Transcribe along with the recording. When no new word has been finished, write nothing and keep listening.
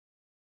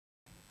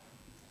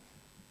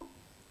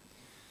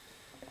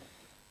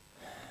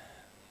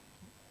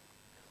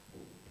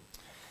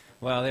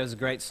Well, that was a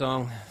great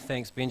song.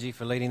 Thanks, Benji,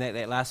 for leading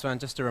that last one.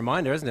 Just a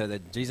reminder, isn't it,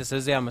 that Jesus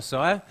is our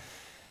Messiah.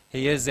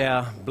 He is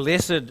our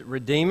blessed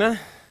Redeemer,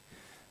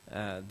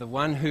 the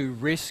one who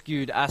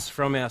rescued us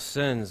from our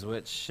sins,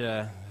 which,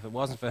 if it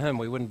wasn't for him,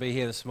 we wouldn't be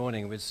here this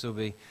morning. We'd still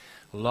be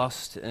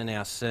lost in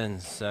our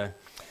sins. So,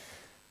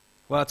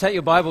 well, take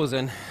your Bibles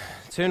and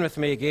turn with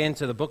me again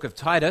to the book of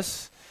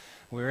Titus.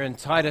 We're in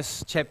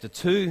Titus chapter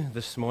 2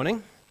 this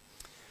morning.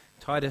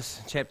 Titus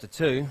chapter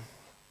 2.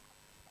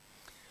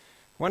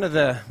 One of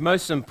the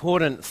most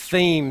important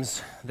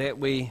themes that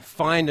we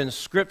find in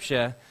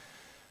Scripture,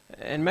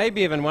 and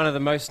maybe even one of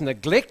the most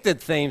neglected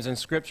themes in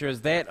Scripture,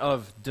 is that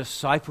of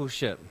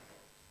discipleship.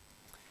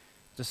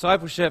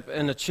 Discipleship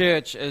in the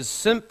church is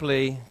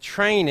simply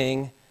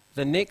training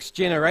the next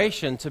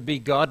generation to be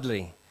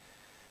godly,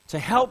 to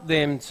help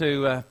them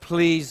to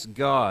please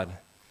God.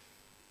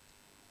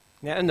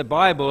 Now, in the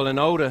Bible, an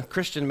older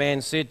Christian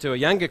man said to a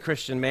younger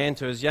Christian man,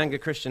 to his younger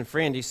Christian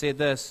friend, he said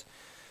this: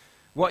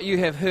 "What you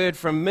have heard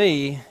from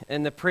me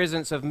in the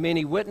presence of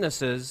many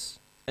witnesses,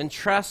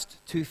 entrust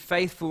to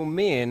faithful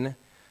men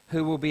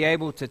who will be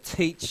able to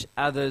teach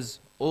others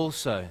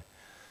also."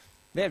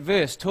 That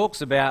verse talks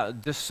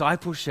about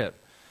discipleship.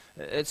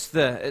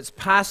 It's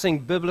passing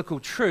biblical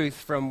truth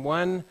from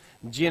one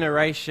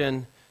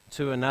generation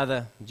to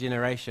another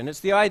generation.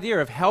 It's the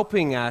idea of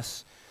helping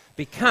us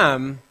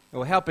become,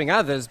 or helping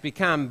others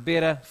become,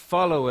 better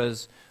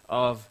followers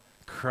of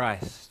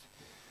Christ.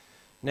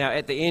 Now,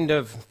 at the end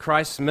of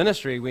Christ's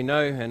ministry, we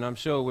know, and I'm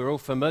sure we're all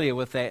familiar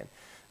with that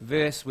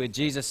verse where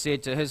Jesus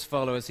said to his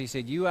followers, he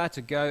said, "You are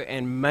to go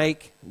and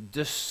make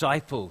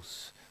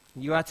disciples."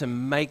 You are to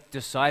make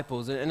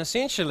disciples. And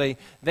essentially,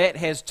 that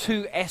has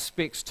two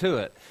aspects to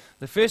it.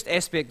 The first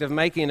aspect of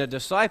making a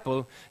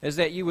disciple is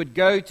that you would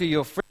go to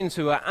your friends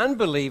who are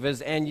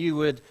unbelievers and you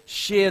would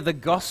share the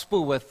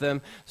gospel with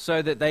them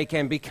so that they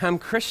can become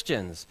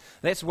Christians.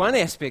 That's one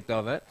aspect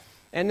of it.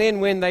 And then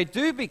when they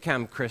do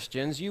become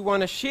Christians, you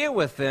want to share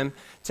with them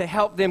to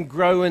help them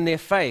grow in their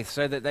faith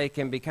so that they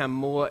can become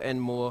more and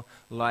more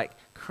like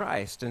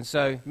Christ. And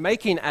so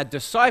making a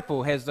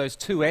disciple has those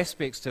two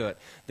aspects to it.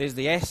 There's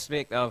the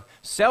aspect of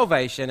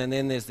salvation, and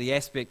then there's the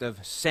aspect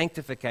of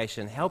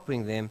sanctification,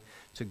 helping them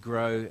to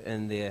grow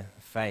in their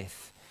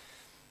faith.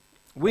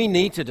 We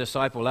need to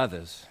disciple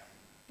others.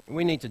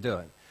 We need to do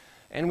it.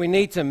 And we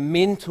need to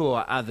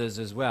mentor others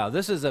as well.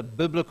 This is a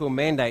biblical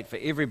mandate for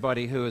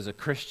everybody who is a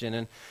Christian.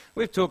 And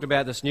we've talked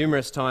about this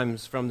numerous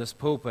times from this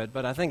pulpit,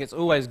 but I think it's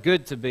always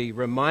good to be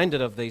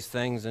reminded of these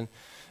things. And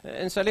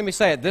so let me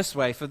say it this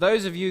way. For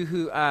those of you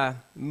who are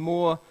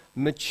more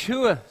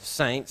mature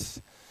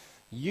saints,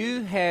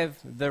 you have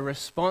the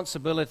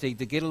responsibility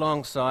to get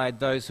alongside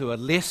those who are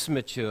less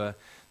mature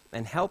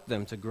and help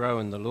them to grow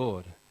in the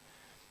Lord.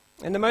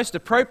 And the most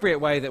appropriate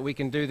way that we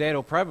can do that,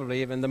 or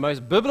probably even the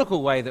most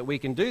biblical way that we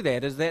can do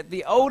that, is that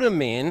the older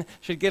men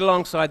should get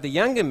alongside the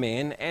younger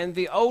men, and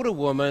the older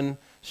woman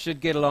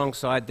should get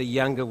alongside the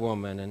younger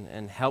woman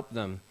and help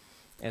them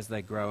as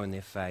they grow in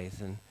their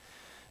faith. And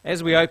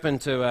as we open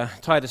to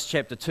Titus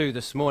chapter 2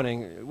 this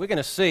morning, we're going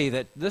to see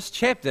that this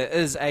chapter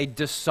is a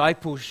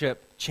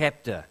discipleship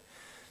chapter.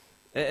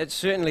 It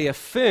certainly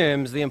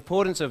affirms the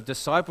importance of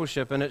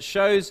discipleship, and it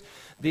shows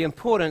the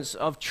importance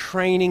of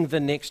training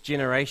the next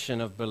generation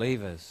of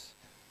believers.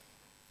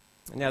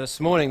 Now, this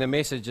morning, the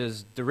message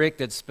is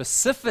directed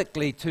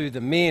specifically to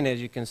the men,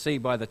 as you can see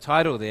by the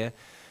title there.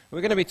 We're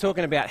going to be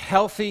talking about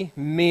healthy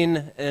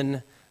men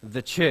in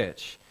the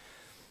church.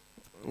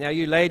 Now,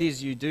 you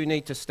ladies, you do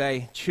need to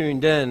stay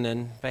tuned in,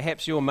 and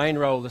perhaps your main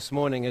role this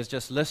morning is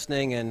just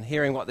listening and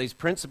hearing what these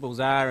principles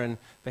are, and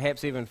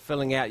perhaps even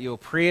filling out your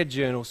prayer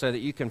journal so that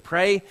you can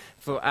pray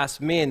for us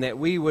men that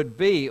we would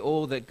be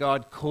all that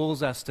God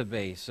calls us to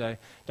be. So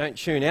don't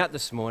tune out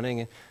this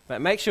morning,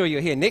 but make sure you're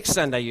here next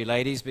Sunday, you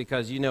ladies,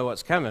 because you know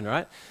what's coming,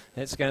 right?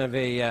 It's going to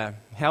be a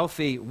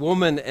healthy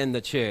woman in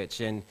the church,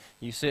 and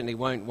you certainly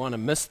won't want to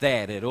miss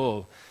that at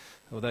all.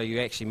 Although you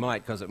actually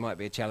might, because it might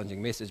be a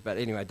challenging message. But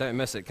anyway, don't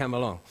miss it. Come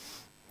along.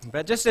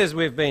 But just as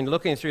we've been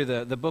looking through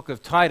the book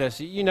of Titus,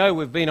 you know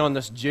we've been on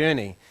this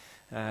journey,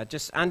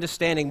 just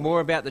understanding more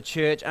about the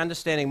church,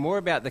 understanding more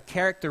about the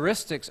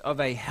characteristics of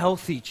a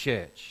healthy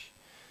church.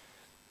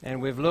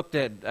 And we've looked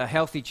at a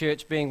healthy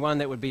church being one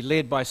that would be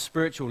led by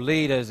spiritual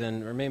leaders.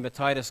 And remember,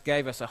 Titus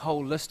gave us a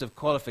whole list of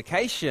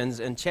qualifications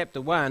in chapter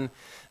 1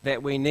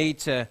 that we need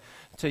to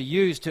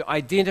use to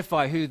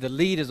identify who the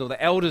leaders or the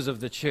elders of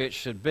the church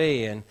should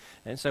be. And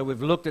so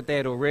we've looked at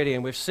that already,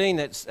 and we've seen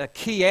that a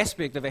key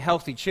aspect of a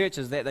healthy church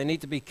is that they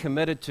need to be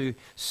committed to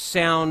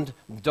sound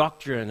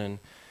doctrine,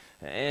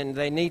 and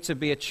they need to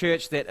be a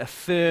church that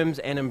affirms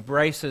and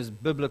embraces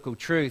biblical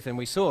truth. And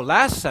we saw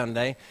last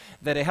Sunday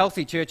that a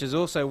healthy church is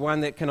also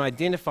one that can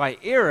identify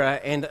error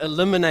and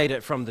eliminate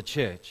it from the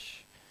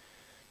church.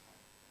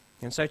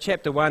 And so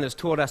chapter 1 has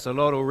taught us a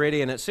lot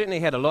already, and it certainly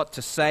had a lot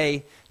to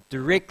say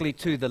directly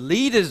to the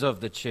leaders of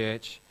the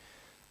church.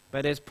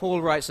 But as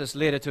Paul writes this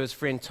letter to his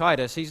friend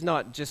Titus, he's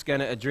not just going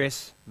to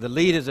address the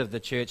leaders of the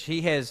church. He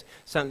has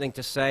something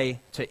to say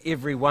to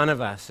every one of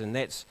us, and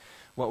that's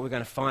what we're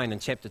going to find in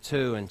chapter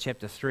 2 and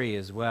chapter 3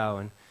 as well.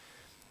 And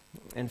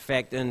In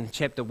fact, in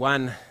chapter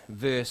 1,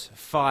 verse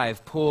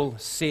 5, Paul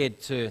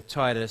said to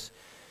Titus,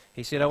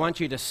 he said, I want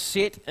you to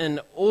set in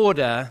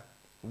order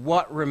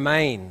what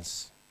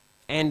remains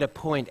and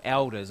appoint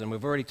elders. And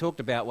we've already talked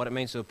about what it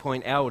means to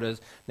appoint elders.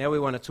 Now we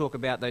want to talk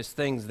about those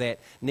things that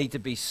need to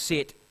be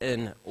set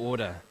in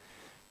order.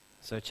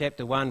 So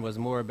chapter 1 was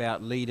more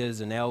about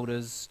leaders and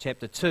elders.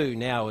 Chapter 2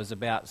 now is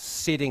about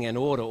setting in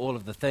order all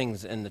of the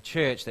things in the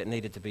church that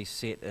needed to be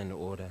set in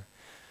order.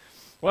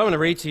 Well, I want to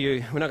read to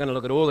you, we're not going to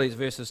look at all these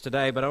verses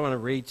today, but I want to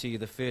read to you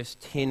the first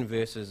 10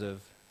 verses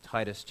of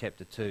Titus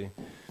chapter 2.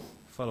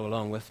 Follow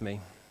along with me.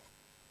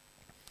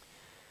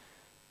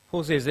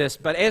 Paul says this,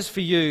 but as for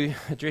you,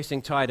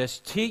 addressing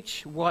Titus,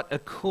 teach what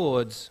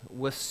accords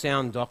with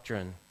sound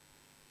doctrine.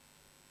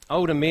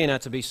 Older men are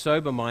to be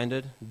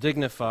sober-minded,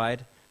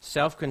 dignified,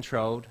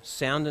 self-controlled,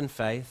 sound in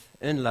faith,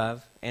 in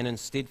love, and in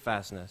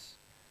steadfastness.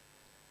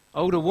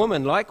 Older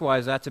women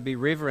likewise are to be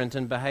reverent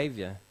in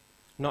behavior,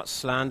 not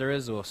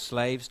slanderers or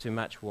slaves to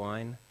much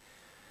wine.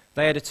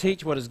 They are to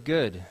teach what is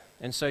good,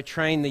 and so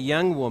train the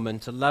young women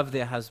to love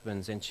their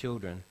husbands and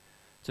children,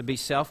 to be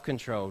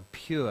self-controlled,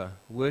 pure,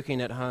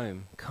 working at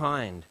home,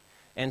 kind,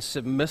 and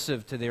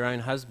submissive to their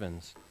own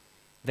husbands,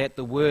 that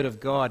the word of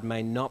God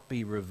may not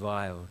be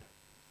reviled.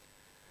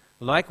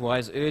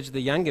 Likewise, urge the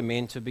younger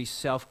men to be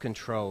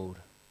self-controlled.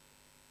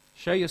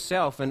 Show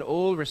yourself in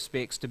all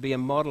respects to be a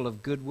model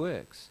of good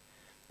works,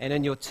 and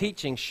in your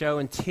teaching show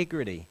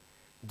integrity,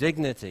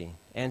 dignity,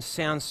 and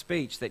sound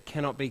speech that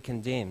cannot be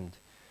condemned,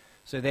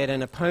 so that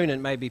an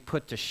opponent may be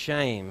put to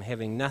shame,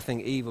 having nothing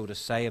evil to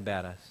say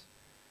about us.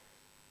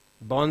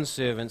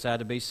 Bondservants are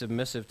to be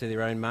submissive to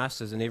their own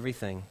masters in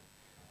everything.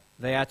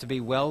 They are to be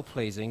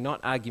well-pleasing,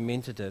 not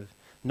argumentative,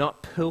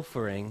 not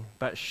pilfering,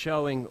 but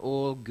showing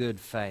all good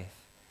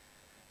faith,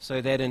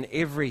 so that in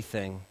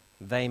everything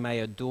they may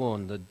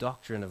adorn the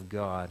doctrine of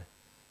God,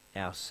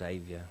 our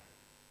Savior.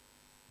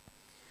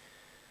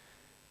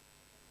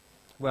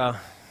 Well,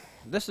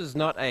 this is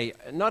not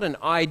an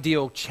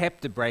ideal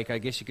chapter break, I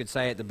guess you could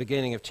say, at the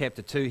beginning of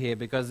chapter 2 here,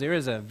 because there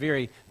is a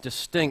very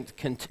distinct,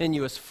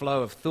 continuous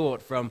flow of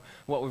thought from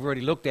what we've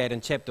already looked at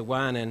in chapter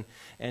 1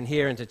 and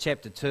here into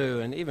chapter 2.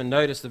 And even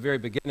notice the very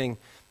beginning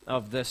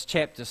of this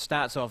chapter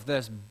starts off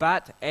this,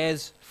 but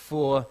as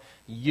for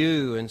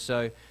you. And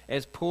so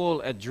as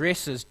Paul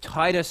addresses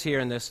Titus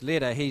here in this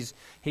letter, he's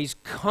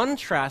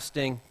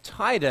contrasting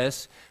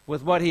Titus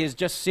with what he has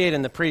just said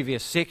in the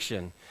previous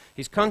section.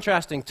 He's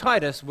contrasting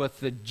Titus with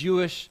the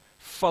Jewish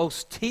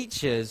false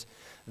teachers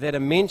that are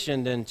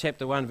mentioned in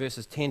chapter 1,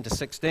 verses 10 to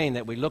 16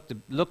 that we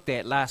looked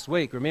at last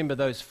week. Remember,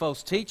 those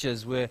false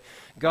teachers were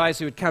guys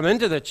who had come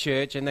into the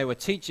church and they were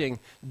teaching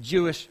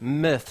Jewish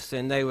myths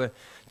and they were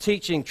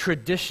teaching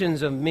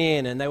traditions of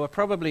men, and they were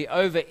probably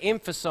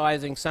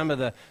overemphasizing some of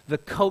the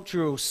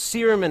cultural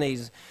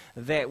ceremonies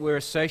that were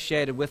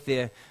associated with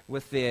their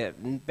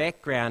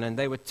background, and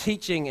they were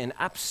teaching and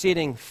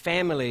upsetting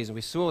families, and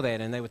we saw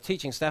that, and they were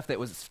teaching stuff that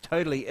was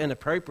totally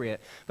inappropriate.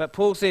 But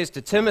Paul says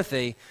to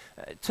Titus,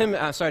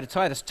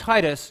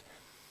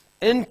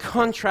 in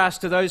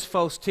contrast to those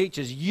false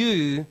teachers,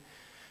 you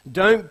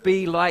don't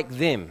be like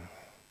them.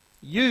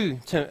 You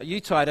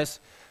Titus,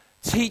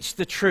 teach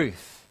the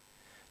truth.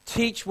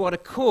 Teach what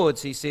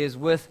accords, he says,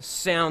 with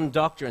sound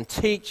doctrine.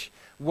 Teach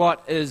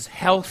what is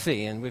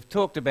healthy. And we've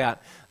talked about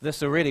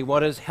this already.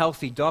 What is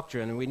healthy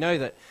doctrine? And we know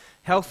that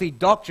healthy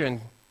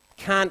doctrine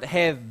can't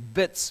have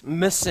bits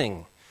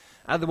missing.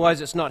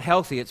 Otherwise, it's not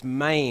healthy, it's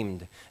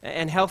maimed.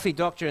 And healthy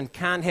doctrine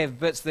can't have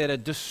bits that are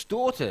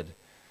distorted.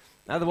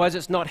 Otherwise,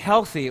 it's not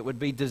healthy, it would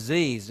be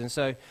diseased. And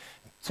so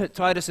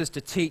Titus is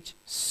to teach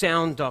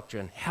sound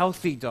doctrine,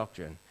 healthy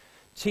doctrine.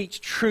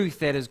 Teach truth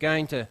that is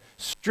going to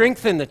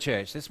strengthen the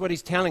church. That's what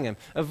he's telling him.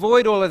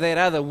 Avoid all of that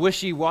other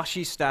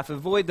wishy-washy stuff.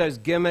 Avoid those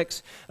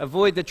gimmicks.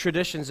 Avoid the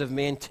traditions of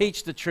men.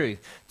 Teach the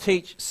truth.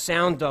 Teach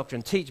sound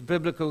doctrine. Teach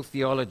biblical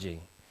theology.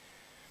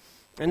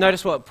 And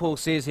notice what Paul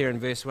says here in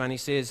verse 1. He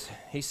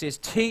says,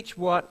 teach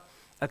what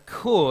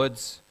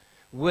accords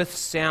with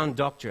sound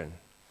doctrine.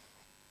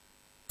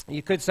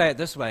 You could say it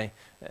this way.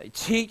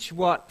 Teach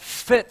what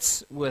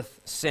fits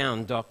with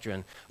sound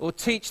doctrine, or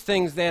teach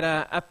things that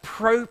are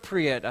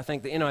appropriate, I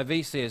think the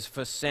NIV says,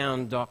 for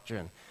sound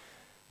doctrine.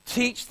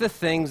 Teach the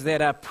things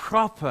that are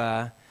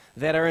proper,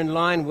 that are in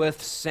line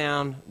with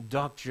sound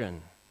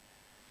doctrine.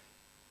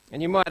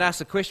 And you might ask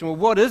the question, well,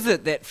 what is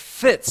it that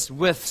fits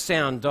with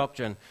sound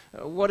doctrine?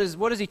 What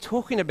is he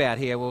talking about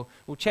here? Well,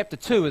 chapter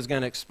 2 is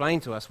going to explain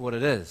to us what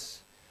it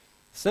is.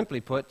 Simply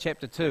put,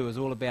 chapter 2 is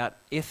all about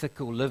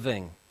ethical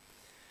living.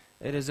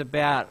 It is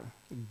about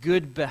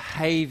good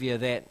behavior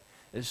that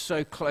is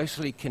so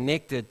closely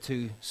connected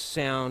to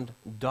sound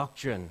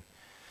doctrine.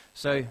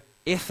 So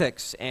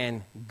ethics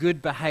and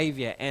good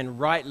behavior and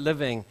right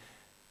living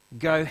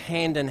go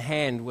hand in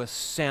hand with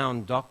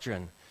sound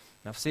doctrine.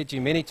 I've said to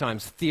you many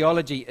times,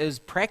 theology is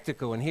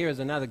practical, and here is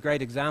another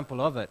great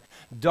example of it.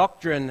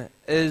 Doctrine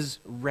is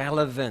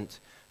relevant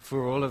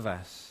for all of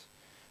us,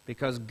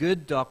 because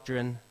good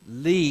doctrine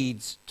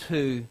leads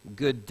to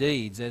good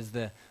deeds, as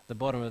the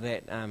bottom of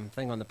that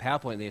thing on the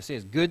PowerPoint there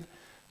says. Good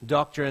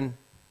doctrine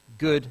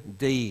good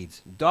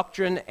deeds.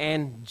 Doctrine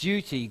and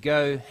duty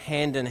go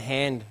hand in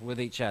hand with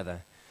each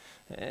other.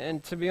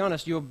 And to be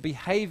honest, your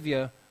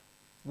behavior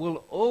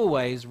will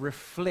always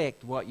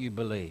reflect what you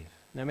believe.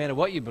 No matter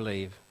what you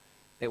believe,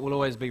 it will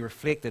always be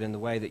reflected in the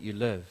way that you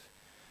live.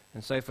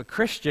 And so for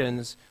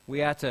Christians,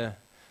 we are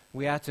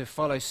to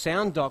follow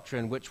sound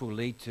doctrine, which will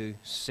lead to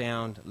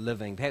sound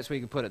living. Perhaps we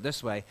could put it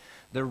this way: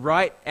 the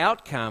right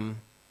outcome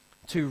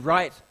to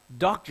right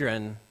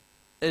doctrine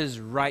is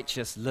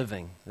righteous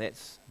living.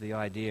 That's the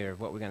idea of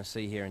what we're going to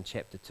see here in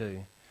chapter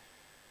 2.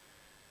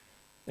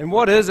 And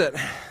what is it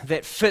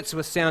that fits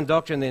with sound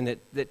doctrine then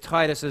that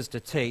Titus is to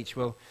teach?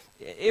 Well,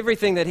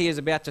 everything that he is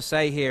about to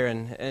say here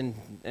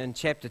in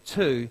chapter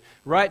 2,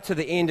 right to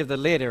the end of the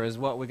letter, is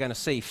what we're going to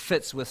see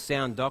fits with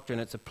sound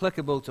doctrine. It's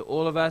applicable to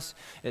all of us.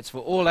 It's for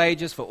all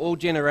ages, for all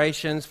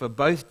generations, for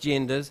both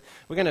genders.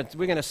 We're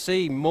going to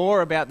see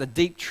more about the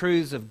deep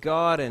truths of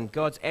God and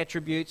God's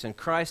attributes and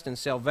Christ and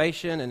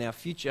salvation and our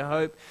future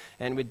hope.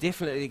 And we're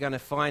definitely going to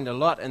find a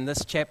lot in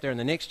this chapter and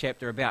the next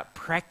chapter about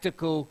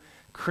practical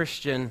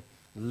Christian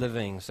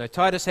living. So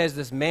Titus has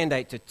this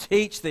mandate to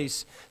teach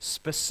these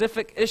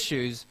specific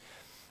issues,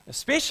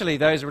 especially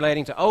those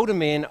relating to older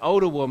men,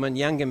 older women,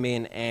 younger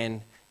men,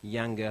 and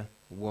younger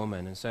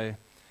women. And so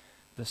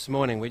this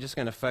morning we're just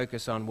going to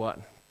focus on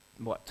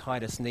what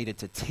Titus needed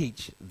to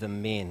teach the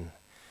men.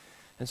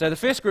 And so the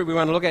first group we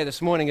want to look at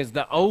this morning is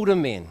the older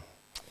men.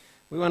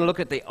 We want to look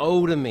at the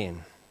older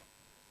men.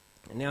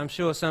 And now I'm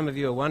sure some of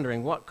you are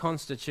wondering, what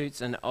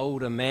constitutes an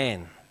older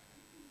man?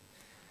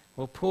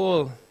 Well,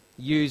 Paul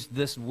used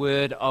this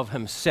word of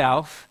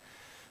himself.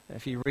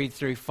 If you read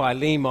through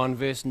Philemon,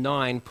 verse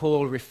 9,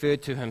 Paul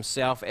referred to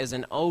himself as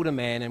an older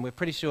man, and we're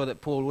pretty sure that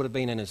Paul would have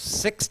been in his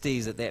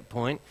 60s at that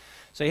point.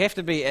 So you have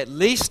to be at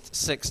least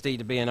 60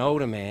 to be an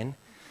older man.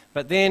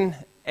 But then,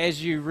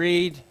 as you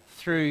read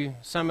through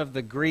some of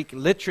the Greek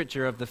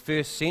literature of the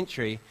first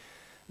century,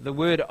 the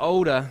word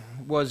older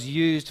was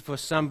used for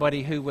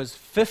somebody who was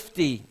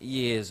 50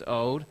 years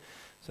old.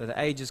 So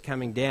the age is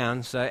coming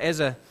down. So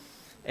as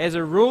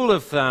a rule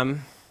of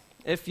thumb,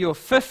 if you're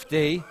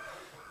 50,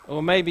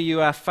 or maybe you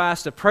are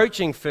fast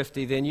approaching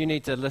 50, then you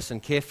need to listen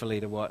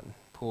carefully to what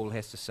Paul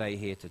has to say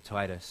here to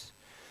Titus.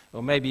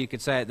 Or maybe you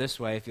could say it this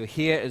way: if your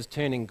hair is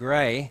turning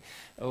grey,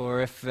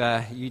 or if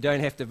you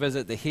don't have to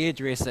visit the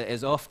hairdresser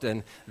as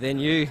often, then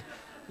you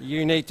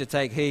need to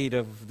take heed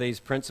of these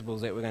principles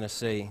that we're going to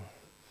see.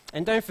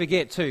 And don't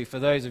forget too, for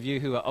those of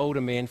you who are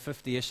older men,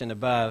 50-ish and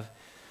above,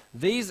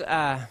 these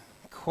are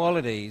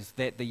qualities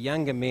that the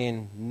younger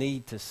men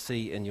need to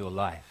see in your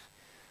life.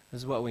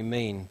 This is what we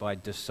mean by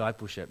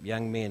discipleship.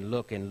 Young men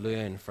look and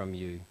learn from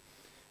you,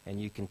 and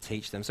you can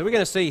teach them. So we're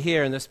going to see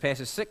here in this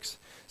passage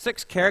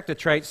six character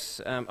traits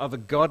of a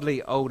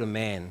godly older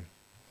man.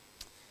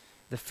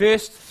 The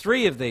first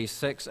three of these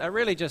six are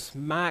really just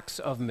marks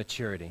of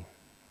maturity.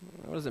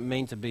 What does it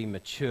mean to be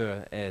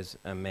mature as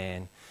a man?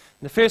 And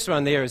the first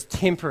one there is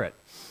temperate.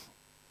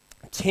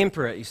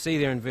 Temperate, you see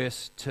there in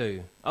verse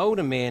 2.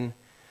 Older men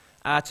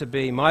are to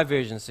be, my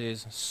version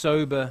says,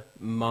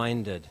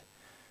 sober-minded.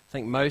 I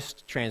think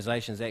most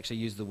translations actually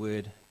use the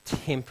word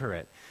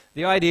temperate.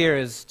 The idea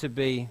is to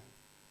be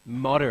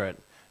moderate,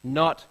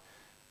 not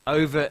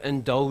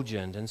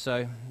overindulgent. And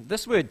so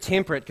this word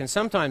temperate can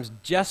sometimes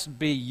just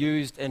be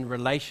used in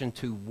relation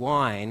to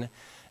wine.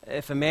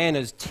 If a man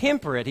is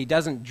temperate, he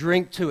doesn't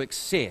drink to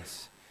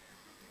excess.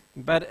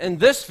 But in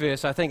this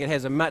verse, I think it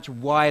has a much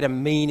wider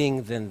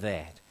meaning than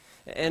that.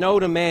 An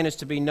older man is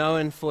to be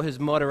known for his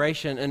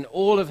moderation in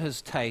all of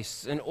his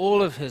tastes, in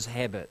all of his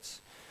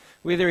habits.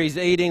 Whether he's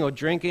eating or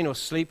drinking or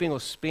sleeping or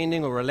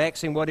spending or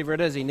relaxing, whatever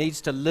it is, he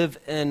needs to live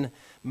in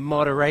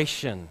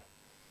moderation.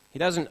 He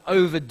doesn't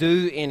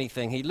overdo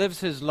anything. He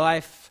lives his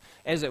life,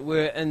 as it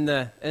were, in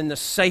the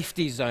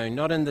safety zone,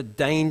 not in the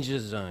danger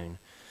zone.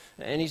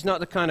 And he's not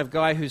the kind of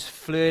guy who's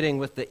flirting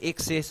with the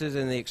excesses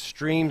and the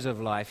extremes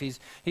of life.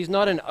 He's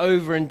not an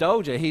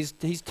overindulger.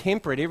 He's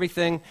temperate,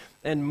 everything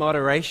in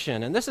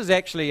moderation. And this is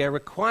actually a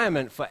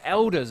requirement for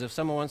elders if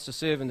someone wants to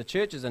serve in the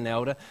church as an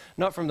elder,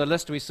 not from the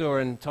list we saw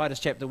in Titus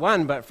chapter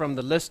 1, but from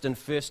the list in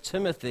 1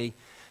 Timothy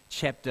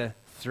chapter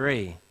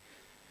 3.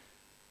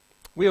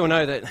 We all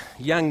know that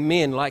young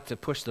men like to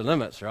push the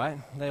limits, right?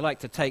 They like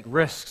to take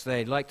risks.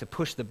 They like to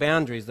push the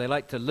boundaries. They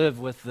like to live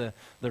with the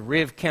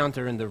rev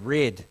counter in the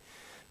red.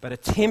 But a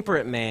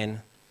temperate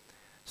man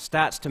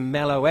starts to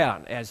mellow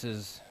out as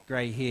his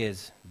grey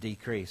hairs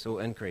decrease,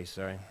 or increase,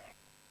 sorry.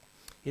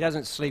 He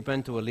doesn't sleep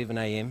into 11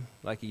 a.m.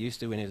 like he used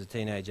to when he was a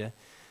teenager.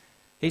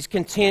 He's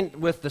content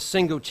with the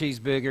single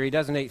cheeseburger. He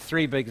doesn't eat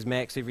 3 Big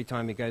Macs every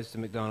time he goes to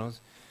McDonald's.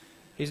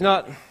 He's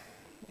not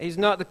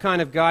the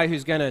kind of guy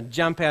who's going to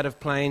jump out of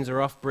planes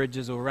or off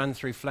bridges or run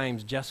through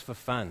flames just for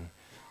fun.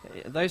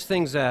 Those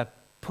things are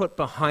put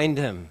behind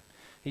him.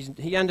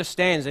 He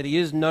understands that he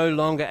is no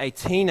longer a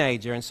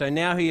teenager, and so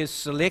now he is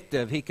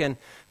selective. He can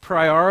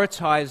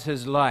prioritize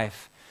his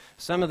life.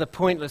 Some of the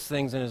pointless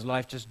things in his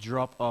life just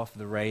drop off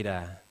the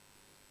radar.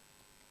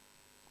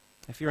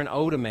 If you're an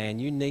older man,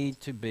 you need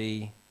to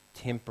be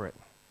temperate.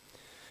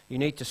 You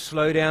need to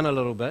slow down a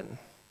little bit.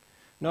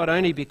 Not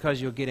only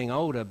because you're getting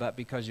older, but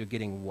because you're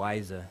getting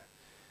wiser.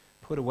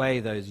 Put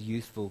away those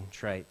youthful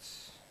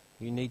traits.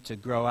 You need to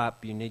grow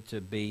up. You need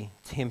to be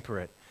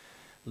temperate.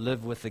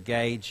 Live with the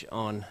gauge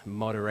on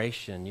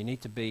moderation. You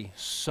need to be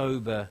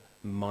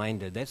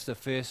sober-minded. That's the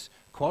first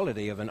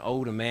quality of an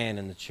older man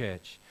in the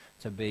church,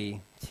 to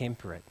be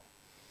temperate.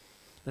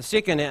 The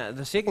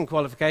second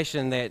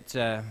qualification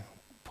that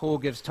Paul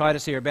gives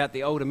Titus here about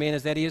the older man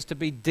is that he is to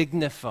be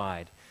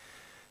dignified.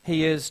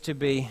 He is to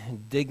be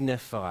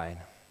dignified.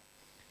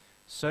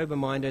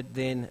 Sober-minded,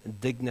 then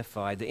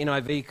dignified. The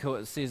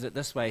NIV says it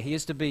this way: he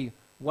is to be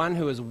one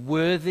who is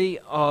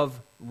worthy of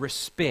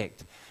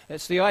respect.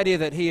 It's the idea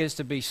that he is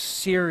to be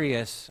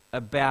serious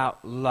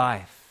about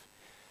life.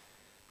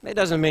 That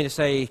doesn't mean to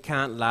say he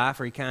can't laugh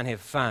or he can't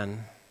have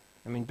fun.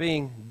 I mean,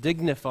 being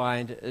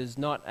dignified is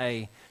not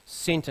a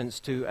sentence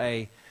to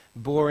a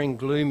boring,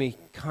 gloomy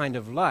kind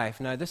of life.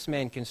 No, this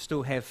man can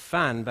still have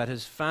fun, but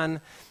his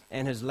fun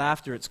and his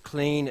laughter, it's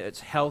clean,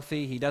 it's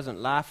healthy. He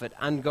doesn't laugh at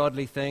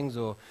ungodly things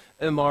or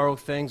immoral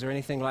things or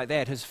anything like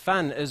that. His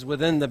fun is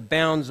within the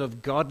bounds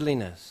of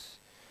godliness.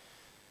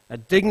 A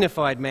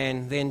dignified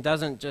man then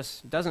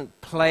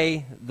doesn't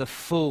play the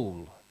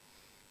fool.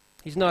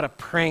 He's not a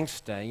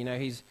prankster. You know,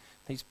 he's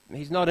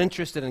not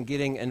interested in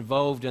getting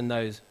involved in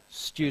those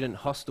student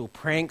hostel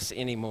pranks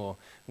anymore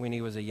when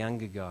he was a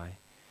younger guy.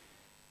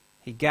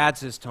 He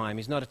guards his time.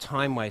 He's not a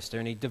time waster,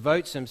 and he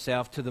devotes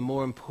himself to the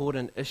more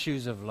important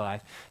issues of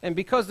life. And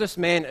because this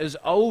man is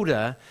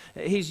older,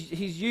 he's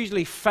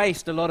usually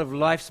faced a lot of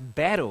life's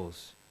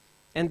battles,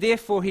 and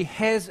therefore he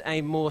has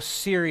a more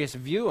serious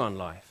view on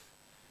life.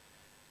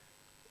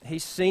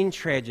 He's seen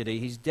tragedy,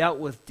 he's dealt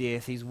with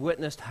death, he's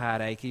witnessed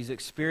heartache, he's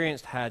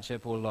experienced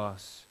hardship or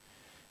loss.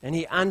 And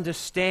he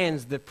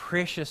understands the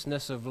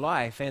preciousness of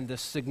life and the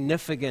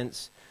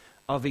significance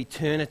of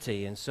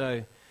eternity. And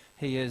so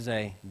he is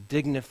a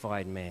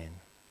dignified man.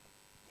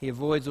 He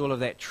avoids all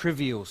of that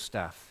trivial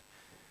stuff.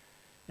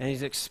 And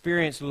he's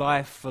experienced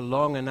life for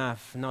long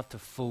enough not to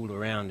fool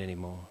around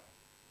anymore.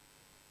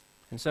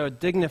 And so a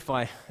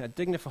dignified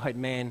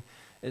man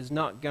is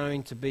not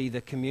going to be the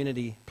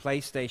community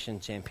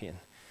PlayStation champion.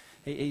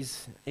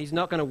 He's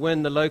not going to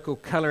win the local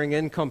colouring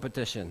in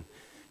competition.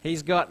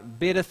 He's got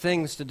better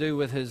things to do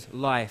with his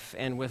life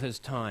and with his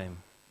time.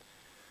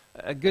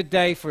 A good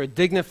day for a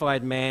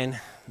dignified man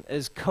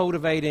is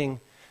cultivating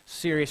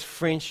serious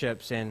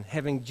friendships and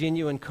having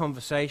genuine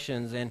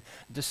conversations and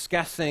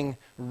discussing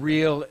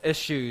real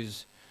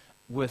issues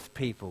with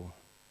people.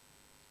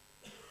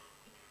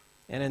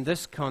 And in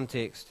this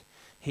context,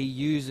 he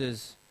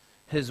uses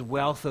his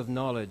wealth of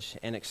knowledge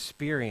and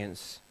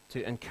experience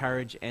to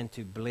encourage and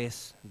to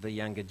bless the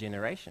younger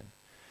generation.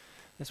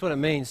 That's what it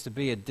means to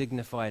be a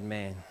dignified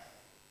man,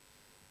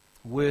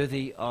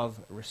 worthy of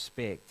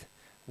respect,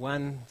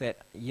 one that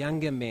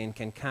younger men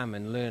can come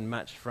and learn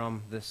much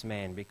from this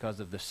man because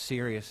of the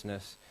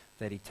seriousness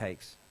that he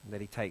takes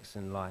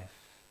in life.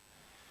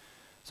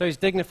 So he's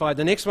dignified.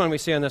 The next one we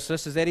see on this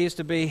list is that he is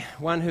to be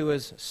one who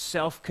is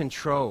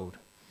self-controlled.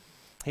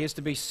 He is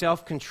to be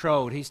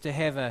self-controlled. He's to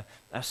have a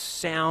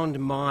sound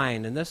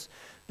mind. And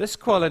this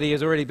quality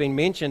has already been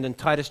mentioned in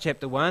Titus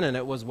chapter 1, and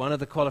it was one of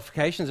the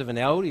qualifications of an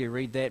elder. You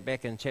read that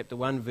back in chapter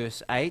 1,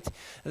 verse 8.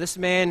 This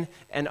man,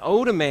 an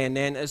older man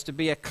then, is to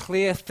be a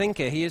clear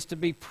thinker. He is to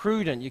be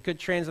prudent. You could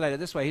translate it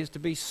this way. He is to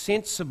be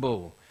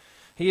sensible.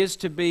 He is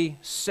to be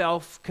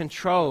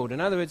self-controlled.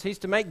 In other words, he's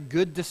to make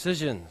good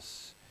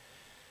decisions.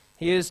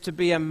 He is to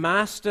be a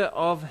master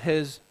of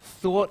his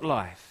thought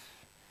life.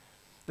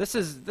 This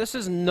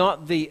is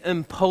not the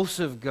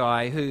impulsive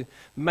guy who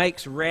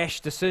makes rash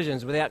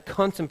decisions without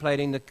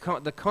contemplating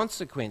the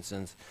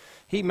consequences.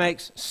 He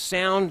makes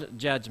sound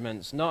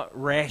judgments, not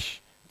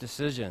rash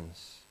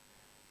decisions.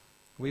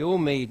 We all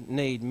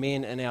need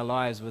men in our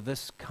lives with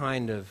this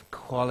kind of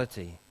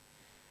quality.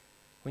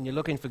 When you're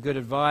looking for good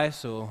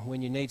advice or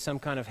when you need some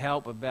kind of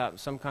help about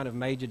some kind of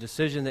major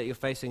decision that you're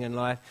facing in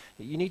life,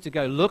 you need to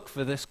go look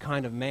for this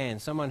kind of man,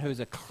 someone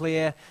who's a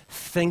clear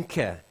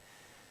thinker.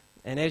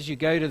 And as you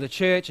go to the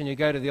church and you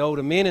go to the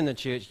older men in the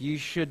church, you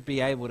should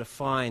be able to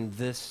find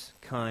this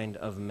kind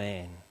of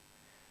man.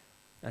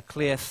 A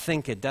clear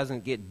thinker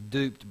doesn't get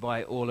duped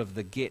by all of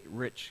the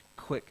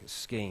get-rich-quick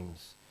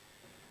schemes.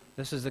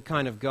 This is the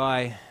kind of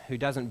guy who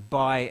doesn't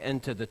buy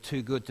into the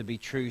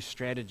too-good-to-be-true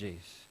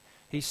strategies.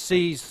 He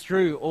sees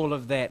through all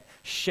of that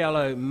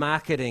shallow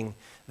marketing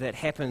that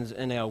happens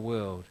in our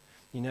world.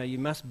 You know, you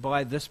must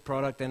buy this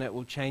product and it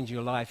will change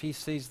your life. He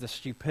sees the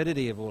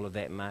stupidity of all of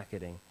that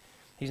marketing.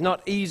 He's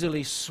not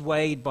easily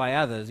swayed by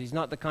others. He's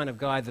not the kind of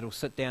guy that will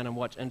sit down and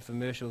watch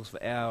infomercials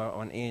for hour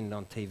on end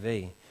on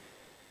TV.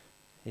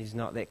 He's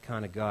not that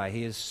kind of guy.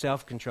 He is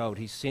self-controlled.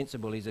 He's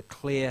sensible. He's a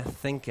clear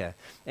thinker.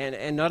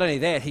 And not only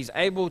that, he's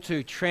able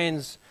to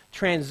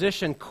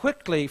transition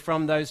quickly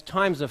from those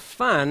times of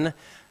fun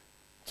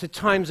to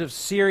times of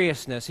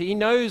seriousness. He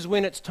knows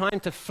when it's time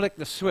to flick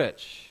the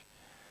switch.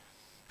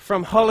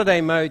 From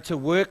holiday mode to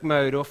work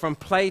mode, or from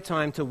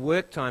playtime to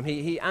work time.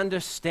 He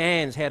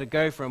understands how to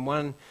go from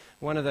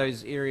one of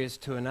those areas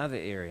to another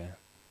area.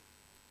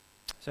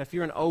 So if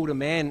you're an older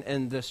man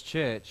in this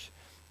church,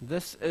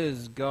 This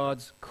is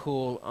God's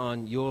call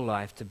on your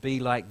life, to be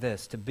like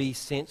this, to be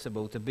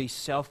sensible, to be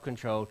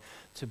self-controlled,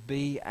 to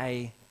be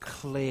a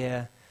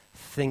clear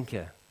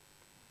thinker.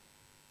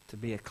 To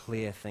be a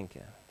clear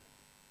thinker.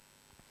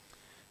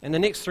 And the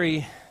next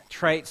three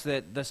traits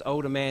that this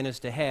older man is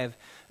to have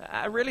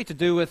are really to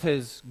do with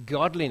his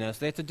godliness.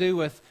 They're to do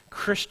with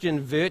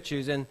Christian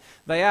virtues, and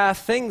they are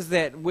things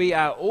that we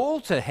are all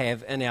to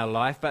have in our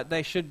life, but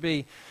they should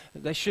be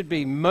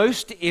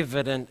most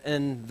evident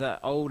in the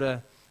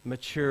older,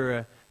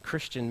 mature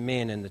Christian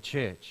men in the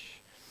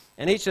church.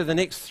 And each of the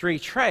next three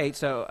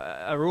traits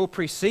are all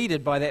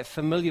preceded by that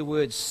familiar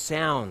word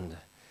sound.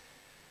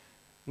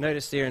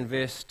 Notice there in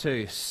verse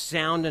 2,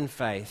 sound in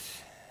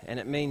faith, and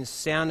it means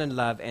sound in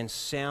love and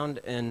sound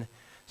in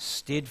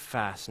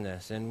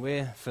steadfastness. And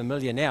we're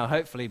familiar now,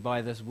 hopefully,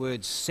 by this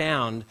word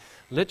sound.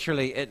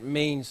 Literally, it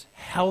means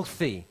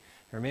healthy.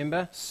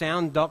 Remember?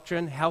 Sound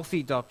doctrine,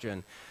 healthy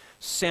doctrine.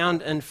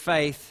 Sound in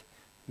faith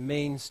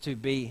means to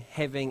be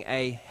having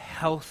a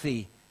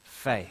healthy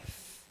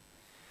faith.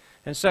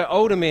 And so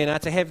older men are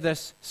to have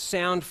this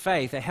sound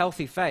faith, a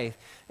healthy faith.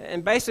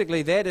 And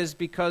basically that is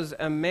because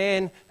a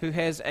man who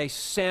has a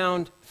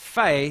sound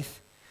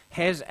faith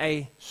has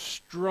a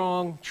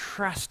strong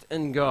trust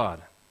in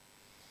God.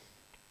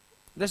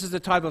 This is the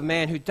type of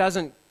man who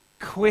doesn't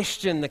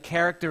question the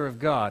character of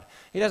God.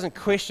 He doesn't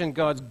question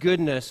God's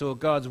goodness or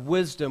God's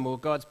wisdom or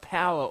God's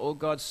power or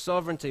God's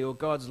sovereignty or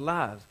God's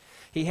love.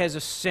 He has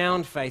a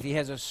sound faith. He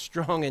has a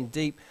strong and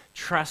deep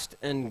trust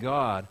in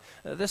God.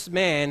 This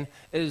man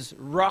is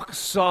rock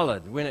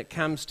solid when it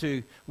comes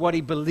to what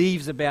he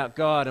believes about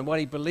God and what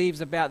he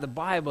believes about the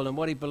Bible and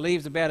what he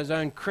believes about his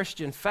own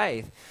Christian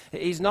faith.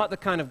 He's not the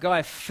kind of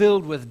guy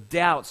filled with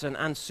doubts and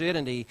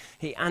uncertainty.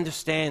 He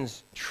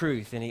understands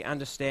truth, and he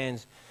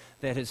understands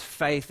that his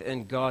faith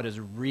in God is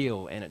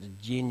real and it's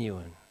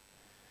genuine.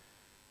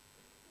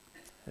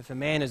 If a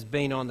man has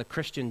been on the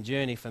Christian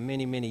journey for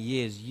many, many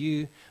years,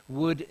 you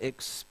would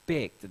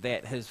expect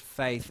that his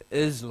faith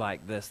is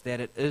like this, that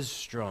it is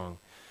strong,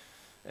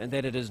 and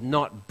that it is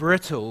not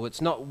brittle,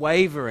 it's not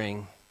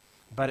wavering,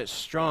 but it's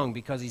strong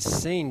because he's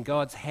seen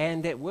God's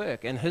hand at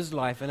work in his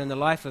life and in the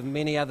life of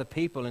many other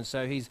people, and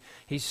so he's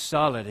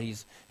solid,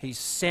 he's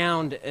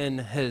sound in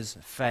his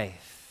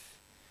faith.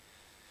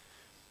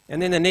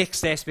 And then the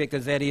next aspect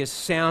is that he is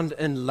sound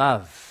in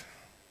love.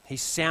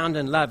 He's sound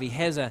in love. He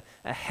has a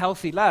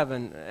healthy love.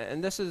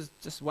 And this is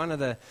just one of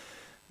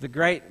the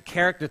great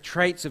character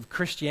traits of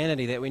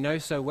Christianity that we know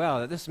so well,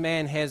 that this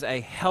man has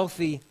a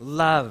healthy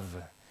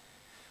love.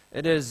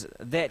 It is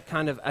that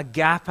kind of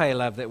agape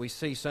love that we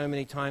see so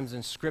many times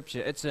in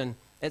Scripture. It's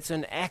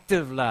an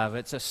active love.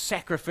 It's a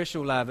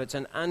sacrificial love. It's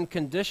an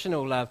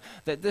unconditional love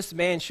that this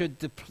man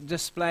should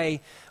display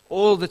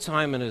all the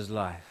time in his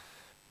life.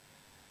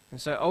 And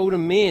so older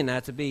men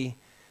are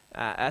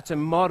to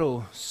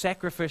model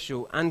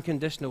sacrificial,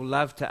 unconditional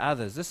love to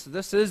others.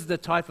 This is the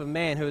type of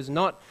man who is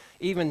not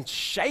even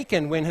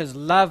shaken when his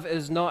love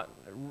is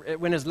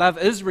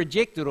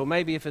rejected, or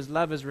maybe if his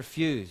love is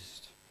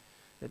refused.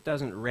 It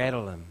doesn't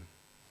rattle him.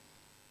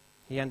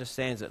 He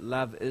understands that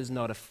love is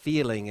not a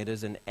feeling, it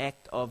is an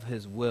act of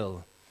his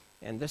will.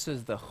 And this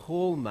is the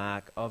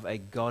hallmark of a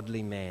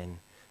godly man,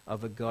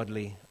 of a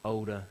godly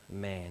older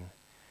man.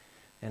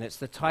 And it's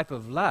the type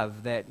of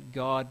love that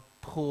God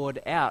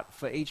poured out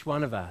for each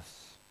one of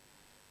us.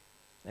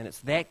 And it's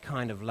that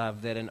kind of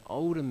love that an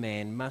older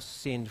man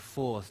must send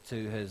forth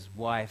to his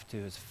wife, to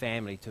his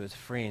family, to his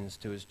friends,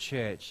 to his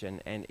church,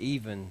 and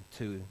even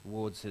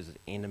towards his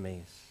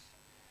enemies.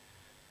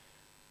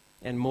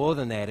 And more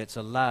than that, it's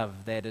a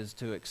love that is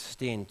to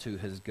extend to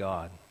his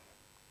God.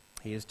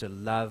 He is to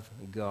love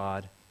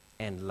God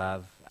and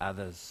love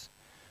others.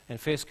 And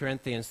 1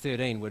 Corinthians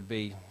 13 would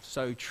be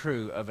so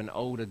true of an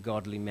older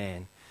godly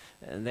man.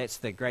 And that's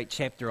the great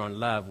chapter on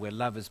love, where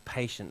love is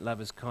patient,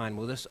 love is kind.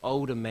 Well, this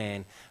older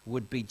man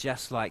would be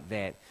just like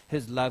that.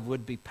 His love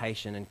would be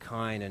patient and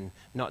kind and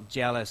not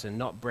jealous and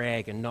not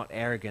brag and not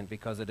arrogant,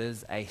 because it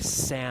is a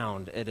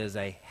sound, it is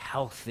a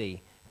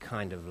healthy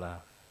kind of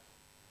love.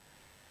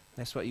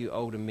 That's what you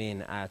older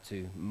men are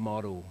to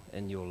model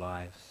in your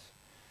lives.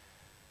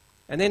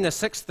 And then the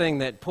sixth thing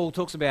that Paul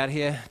talks about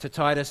here to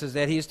Titus is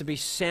that he is to be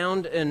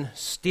sound in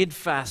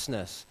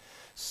steadfastness.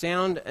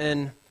 Sound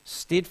in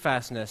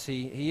steadfastness.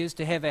 He is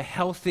to have a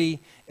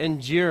healthy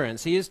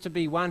endurance. He is to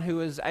be one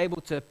who is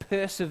able to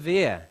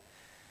persevere.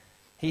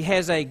 He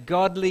has a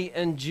godly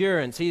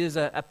endurance. He is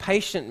a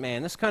patient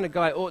man. This kind of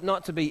guy ought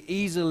not to be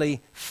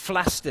easily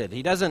flustered.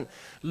 He doesn't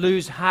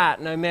lose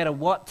heart no matter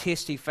what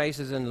test he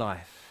faces in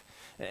life.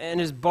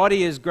 And his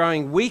body is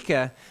growing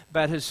weaker,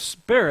 but his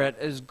spirit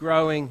is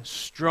growing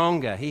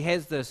stronger. He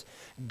has this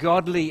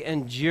godly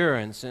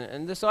endurance.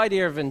 And this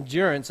idea of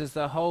endurance is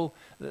the whole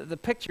The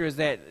picture is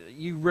that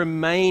you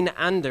remain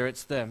under.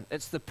 It's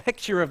the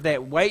picture of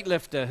that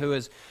weightlifter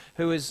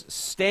who is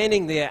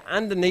standing there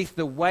underneath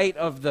the weight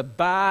of the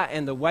bar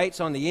and the weights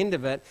on the end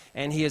of it,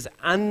 and he is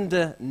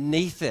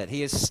underneath it.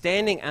 He is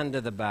standing under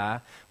the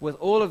bar with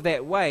all of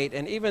that weight,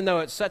 and even though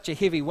it's such a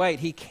heavy weight,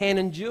 he can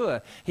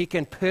endure. He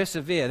can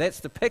persevere.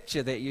 That's the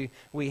picture that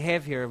we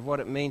have here of what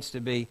it means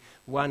to be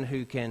one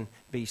who can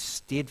be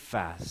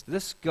steadfast.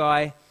 This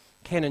guy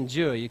can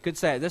endure. You could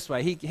say it this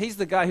way. He's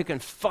the guy who can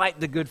fight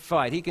the good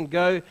fight. He can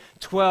go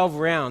 12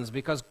 rounds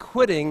because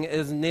quitting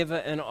is never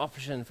an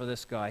option for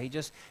this guy. He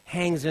just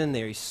hangs in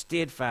there. He's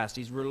steadfast.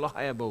 He's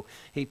reliable.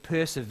 He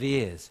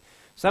perseveres.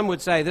 Some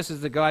would say this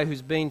is the guy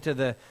who's been to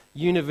the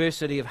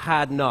University of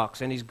Hard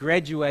Knocks and he's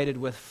graduated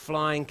with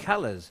flying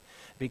colors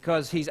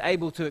because he's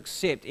able to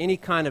accept any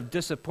kind of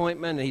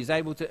disappointment. He's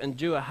able to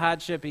endure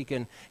hardship. He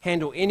can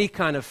handle any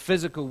kind of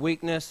physical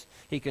weakness.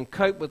 He can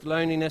cope with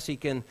loneliness. He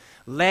can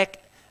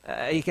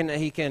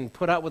he can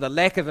put up with a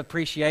lack of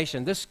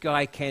appreciation. This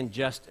guy can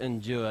just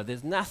endure.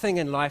 There's nothing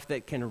in life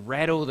that can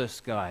rattle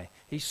this guy.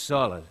 He's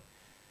solid.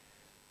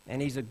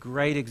 And he's a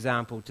great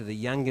example to the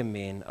younger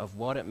men of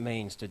what it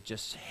means to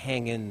just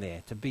hang in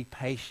there, to be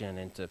patient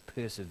and to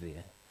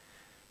persevere.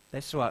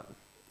 That's what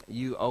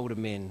you older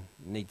men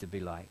need to be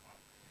like.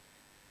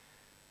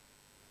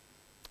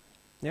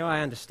 Now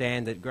I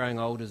understand that growing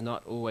old is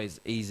not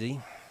always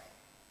easy.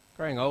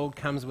 Growing old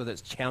comes with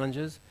its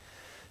challenges.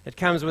 It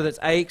comes with its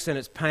aches and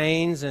its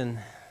pains, and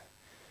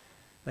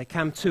they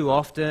come too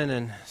often,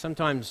 and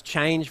sometimes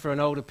change for an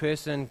older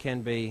person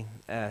can be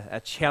a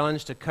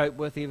challenge to cope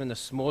with, even the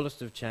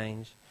smallest of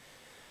change.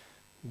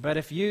 But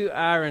if you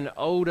are an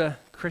older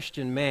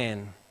Christian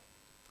man,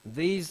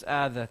 these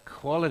are the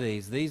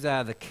qualities, these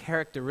are the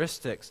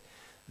characteristics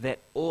that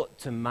ought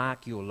to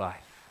mark your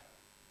life.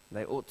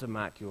 They ought to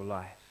mark your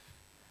life.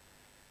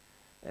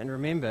 And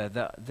remember,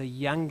 the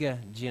younger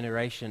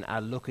generation are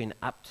looking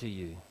up to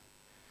you.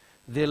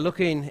 They're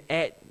looking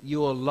at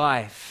your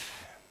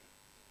life.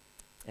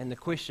 And the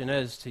question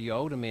is to you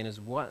older men is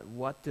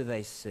what do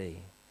they see?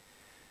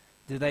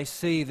 Do they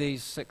see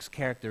these 6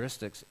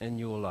 characteristics in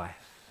your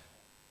life?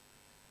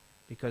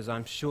 Because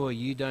I'm sure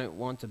you don't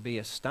want to be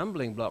a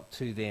stumbling block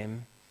to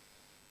them,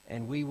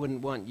 and we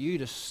wouldn't want you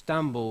to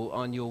stumble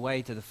on your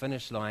way to the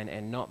finish line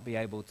and not be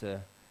able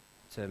to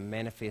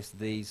manifest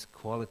these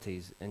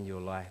qualities in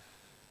your life.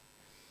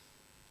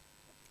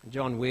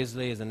 John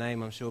Wesley is a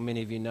name I'm sure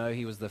many of you know.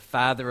 He was the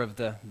father of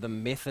the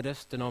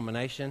Methodist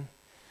denomination.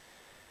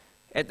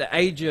 At the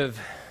age of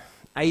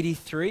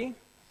 83,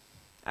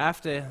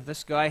 after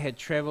this guy had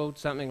traveled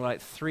something like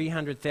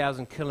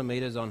 300,000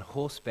 kilometers on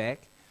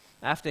horseback,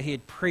 after he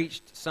had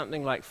preached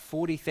something like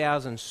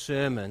 40,000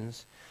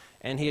 sermons,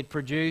 and he had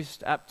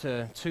produced up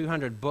to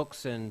 200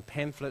 books and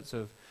pamphlets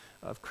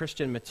of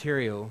Christian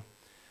material,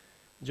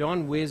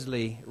 John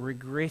Wesley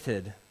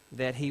regretted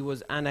that he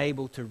was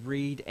unable to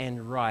read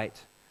and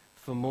write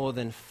for more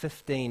than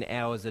 15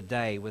 hours a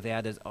day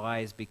without his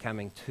eyes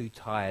becoming too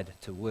tired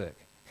to work.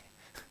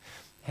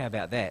 How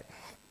about that?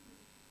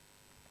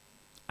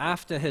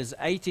 After his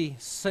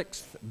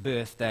 86th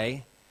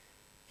birthday,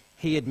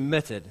 he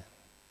admitted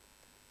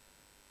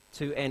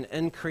to an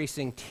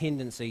increasing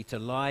tendency to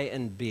lie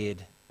in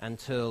bed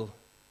until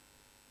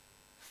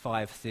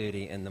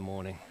 5:30 in the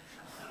morning.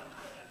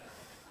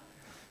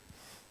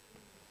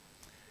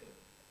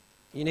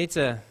 You need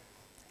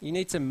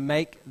to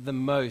make the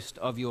most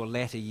of your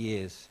latter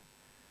years.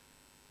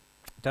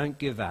 Don't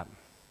give up.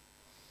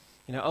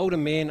 You know, older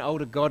men,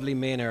 older godly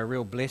men are a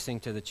real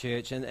blessing to the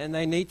church, and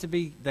they need to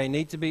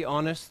be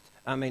honest.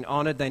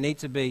 Honored. They need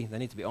to be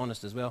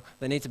honest as well.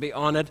 They need to be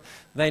honored.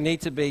 They need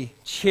to be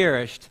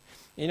cherished.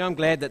 You know, I'm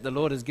glad that the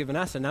Lord has given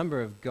us a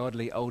number of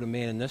godly older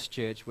men in this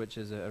church, which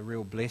is a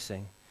real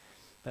blessing.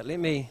 But let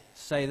me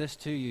say this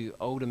to you,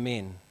 older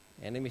men,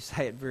 and let me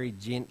say it very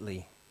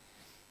gently.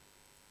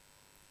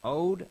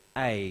 Old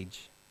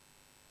age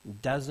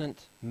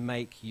doesn't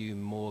make you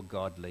more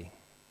godly.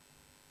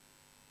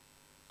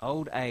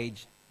 Old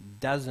age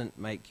doesn't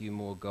make you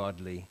more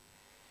godly.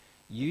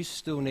 You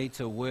still need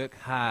to work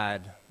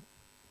hard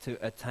to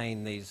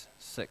attain these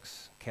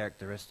 6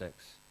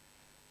 characteristics.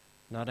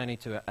 Not only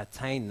to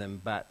attain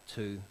them, but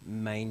to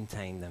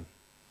maintain them.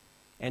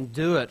 And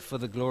do it for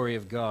the glory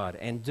of God.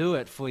 And do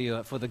it for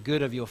the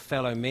good of your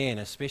fellow men,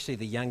 especially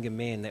the younger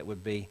men that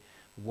would be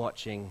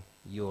watching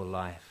your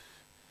life.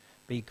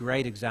 Be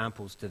great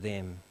examples to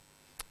them,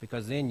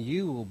 because then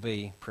you will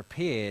be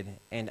prepared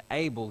and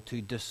able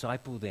to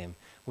disciple them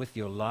with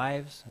your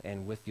lives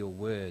and with your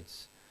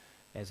words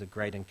as a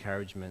great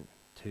encouragement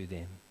to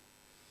them.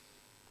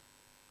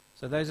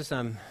 So those are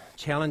some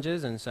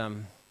challenges and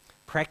some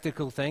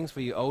practical things for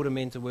you older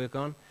men to work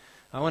on.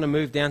 I want to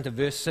move down to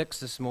verse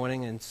 6 this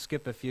morning and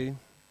skip a few,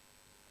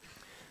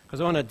 because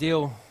I want to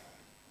deal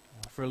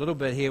for a little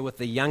bit here with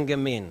the younger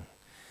men.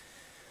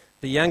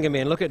 The younger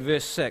men, look at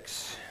verse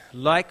 6.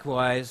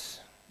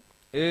 Likewise,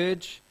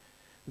 urge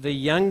the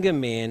younger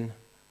men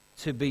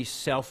to be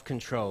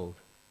self-controlled.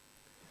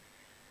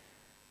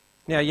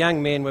 Now,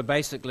 young men were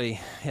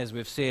basically, as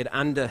we've said,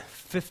 under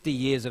 50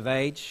 years of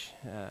age.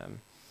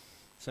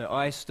 So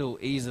I still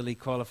easily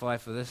qualify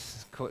for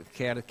this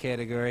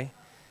category.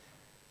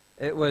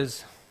 It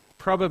was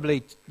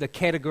probably the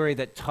category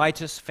that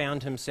Titus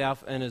found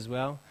himself in as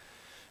well.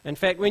 In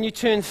fact, when you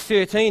turned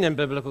 13 in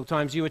biblical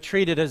times, you were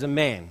treated as a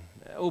man,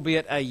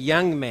 albeit a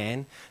young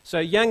man. So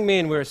young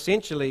men were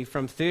essentially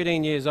from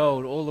 13 years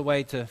old all the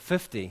way to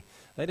 50.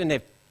 They didn't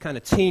have kind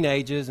of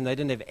teenagers and they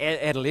didn't have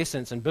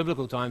adolescents in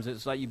biblical times.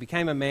 It's like you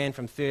became a man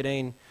from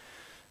 13,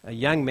 a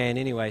young man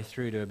anyway,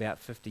 through to about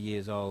 50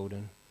 years old.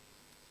 And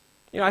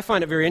I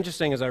find it very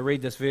interesting as I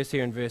read this verse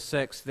here in verse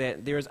 6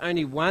 that there is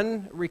only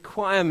one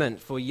requirement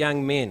for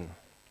young men.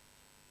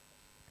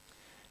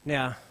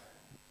 Now,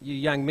 you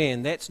young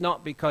men, that's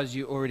not because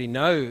you already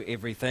know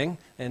everything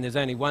and there's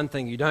only one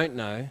thing you don't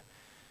know.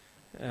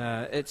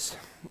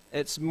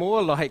 It's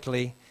more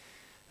likely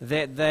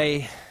that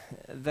they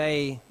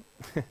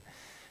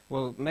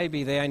well,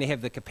 maybe they only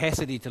have the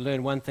capacity to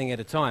learn one thing at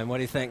a time. What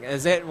do you think?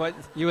 Is that what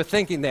you were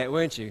thinking that,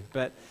 weren't you?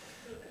 But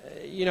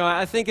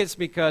I think it's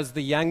because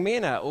the young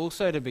men are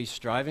also to be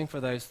striving for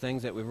those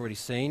things that we've already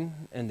seen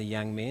in the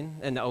young men,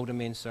 in the older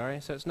men,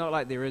 sorry. So it's not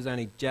like there is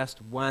only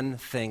just one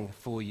thing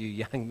for you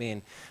young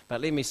men.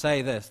 But let me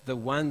say this, the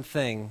one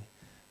thing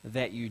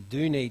that you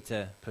do need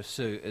to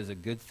pursue is a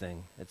good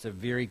thing. It's a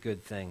very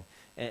good thing.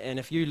 And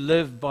if you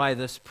live by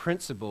this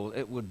principle,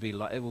 it will be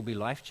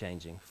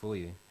life-changing for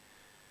you.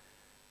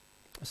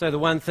 So the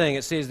one thing,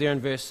 it says there in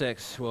verse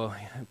 6, well,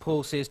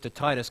 Paul says to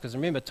Titus, because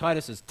remember,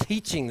 Titus is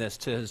teaching this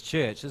to his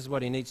church. This is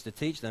what he needs to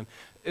teach them.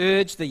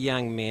 Urge the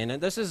young men,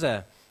 and this is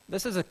a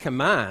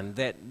command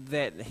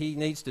that he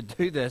needs to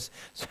do this,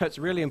 so it's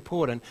really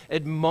important.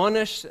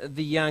 Admonish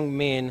the young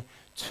men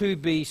to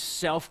be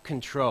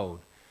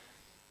self-controlled.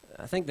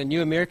 I think the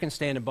New American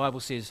Standard Bible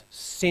says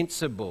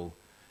sensible.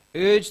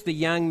 Urge the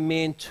young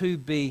men to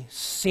be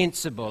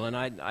sensible. And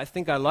I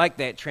think I like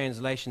that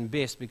translation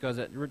best because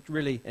it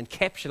really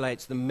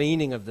encapsulates the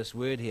meaning of this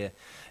word here.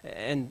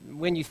 And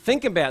when you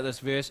think about this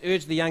verse,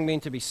 urge the young men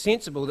to be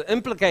sensible, the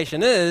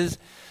implication is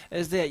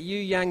that you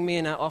young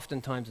men are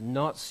oftentimes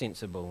not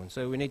sensible. And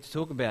so we need to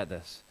talk about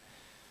this.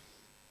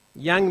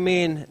 Young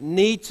men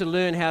need to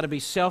learn how to be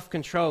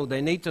self-controlled.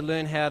 They need to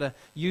learn how to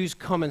use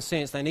common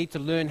sense. They need to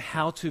learn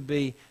how to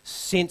be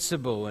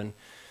sensible. And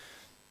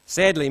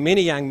sadly,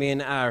 many young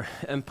men are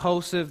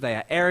impulsive, they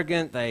are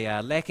arrogant, they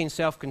are lacking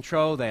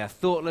self-control, they are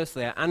thoughtless,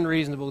 they are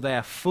unreasonable, they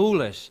are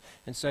foolish.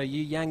 And so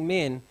you young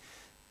men,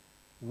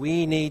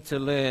 we need to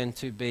learn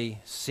to be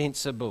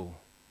sensible.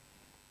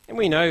 And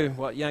we know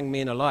what young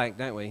men are like,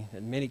 don't we?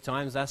 And many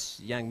times us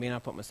young men, I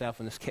put myself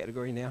in this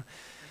category now.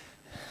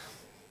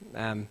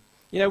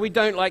 We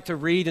don't like to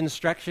read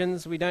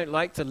instructions, we don't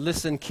like to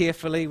listen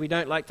carefully, we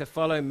don't like to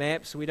follow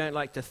maps, we don't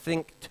like to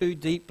think too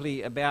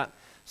deeply about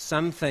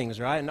some things,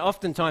 right? And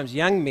oftentimes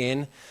young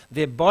men,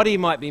 their body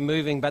might be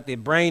moving, but their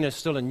brain is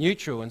still in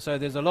neutral. And so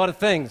there's a lot of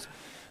things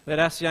that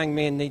us young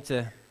men need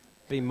to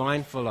be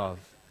mindful of.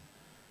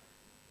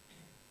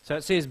 So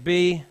it says,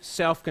 be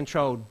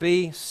self-controlled,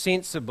 be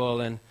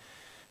sensible. And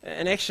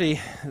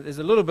actually, there's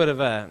a little bit of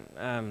a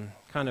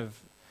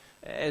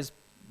as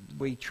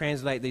we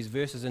translate these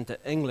verses into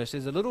English,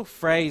 there's a little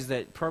phrase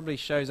that probably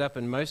shows up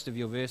in most of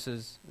your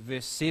verses,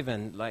 verse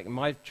 7, like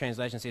my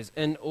translation says,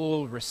 in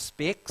all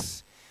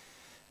respects.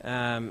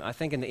 I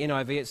think in the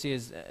NIV it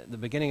says, the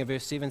beginning of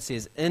verse 7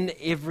 says, in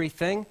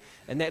everything.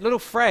 And that little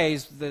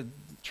phrase, the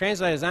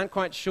translators aren't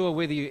quite sure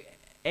whether you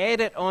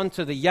add it on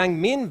to the young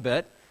men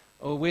bit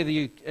or whether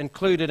you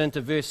include it into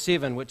verse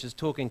 7, which is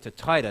talking to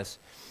Titus.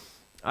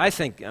 I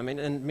think,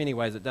 in many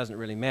ways it doesn't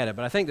really matter,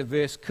 but I think the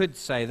verse could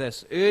say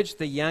this, urge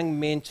the young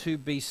men to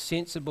be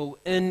sensible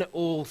in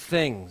all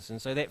things.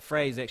 And so that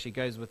phrase actually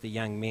goes with the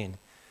young men.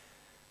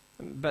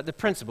 But the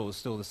principle is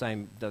still the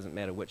same, doesn't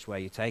matter which way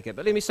you take it.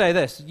 But let me say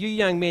this, you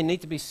young men need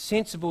to be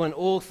sensible in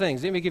all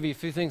things. Let me give you a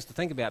few things to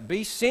think about.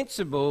 Be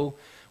sensible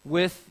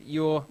with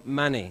your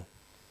money.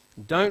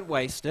 Don't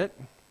waste it.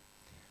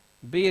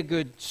 Be a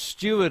good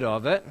steward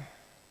of it.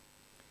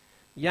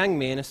 Young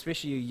men,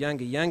 especially you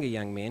younger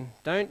young men,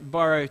 don't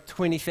borrow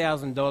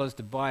 $20,000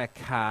 to buy a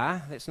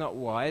car. That's not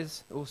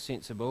wise or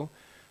sensible.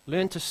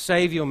 Learn to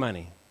save your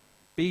money.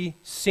 Be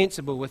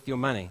sensible with your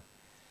money.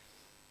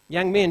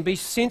 Young men, be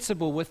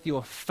sensible with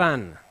your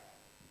fun.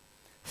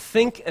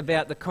 Think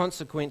about the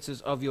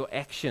consequences of your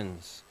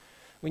actions.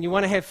 When you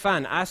want to have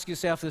fun, ask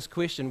yourself this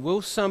question,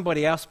 will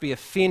somebody else be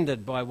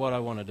offended by what I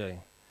want to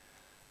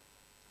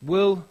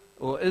do?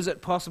 Or is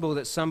it possible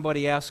that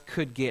somebody else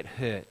could get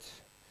hurt?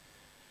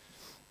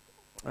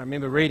 I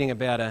remember reading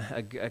about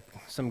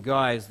some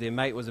guys, their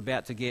mate was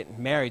about to get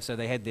married, so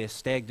they had their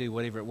stag do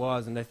whatever it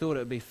was, and they thought it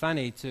would be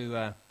funny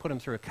to put him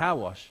through a car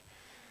wash.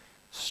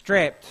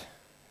 Strapped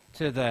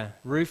to the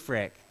roof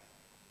rack,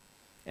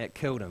 it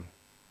killed him.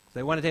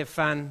 They wanted to have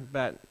fun,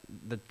 but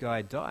the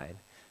guy died.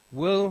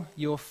 Will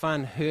your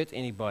fun hurt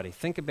anybody?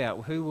 Think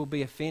about who will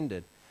be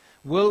offended.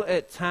 Will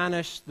it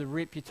tarnish the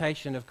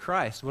reputation of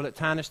Christ? Will it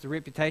tarnish the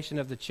reputation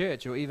of the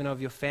church or even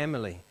of your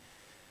family?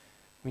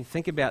 When you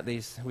think about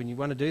these, when you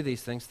want to do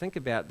these things, think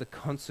about the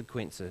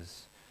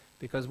consequences.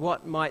 Because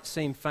what might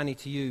seem funny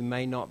to you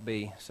may not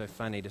be so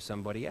funny to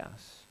somebody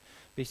else.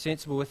 Be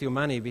sensible with your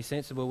money. Be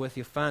sensible with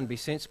your fun. Be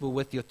sensible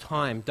with your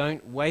time.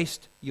 Don't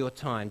waste your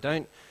time.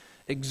 Don't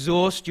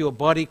exhaust your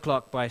body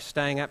clock by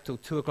staying up till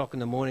 2 o'clock in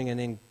the morning and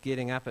then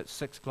getting up at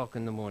 6 o'clock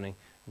in the morning.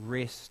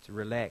 Rest,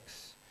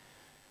 relax.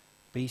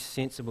 Be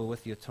sensible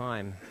with your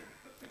time.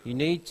 You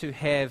need to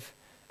have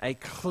a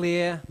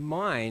clear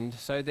mind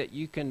so that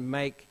you can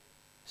make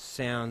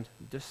sound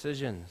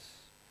decisions.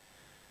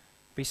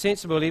 Be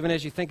sensible even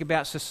as you think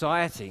about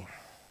society.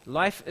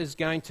 Life is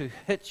going to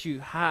hit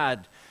you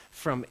hard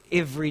from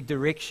every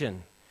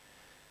direction.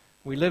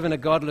 We live in a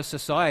godless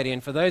society,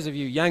 and for those of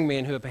you young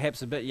men who are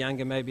perhaps a bit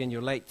younger, maybe in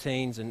your late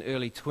teens and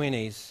early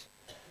 20s,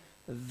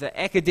 the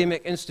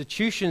academic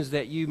institutions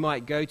that you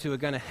might go to are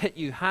going to hit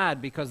you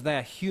hard because they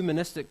are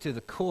humanistic to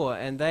the core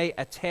and they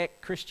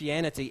attack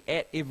Christianity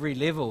at every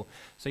level.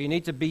 So you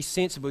need to be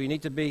sensible, you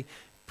need to be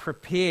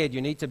prepared,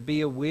 you need to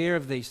be aware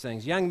of these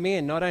things. Young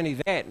men, not only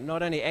that,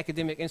 not only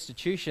academic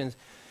institutions,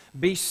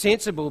 be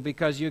sensible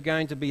because you're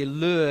going to be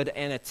lured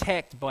and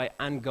attacked by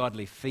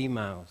ungodly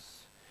females.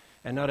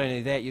 And not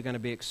only that, you're going to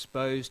be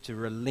exposed to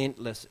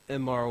relentless,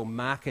 immoral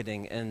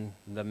marketing in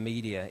the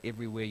media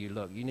everywhere you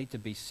look. You need to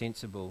be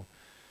sensible.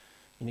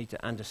 You need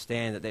to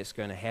understand that that's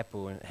going to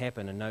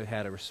happen and know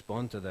how to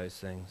respond to those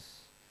things.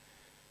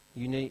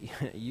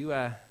 You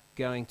are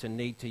going to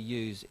need to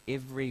use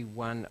every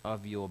one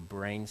of your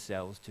brain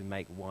cells to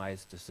make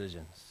wise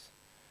decisions,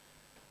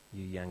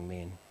 you young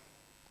men.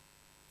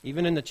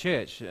 Even in the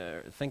church,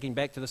 thinking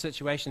back to the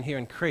situation here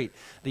in Crete,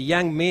 the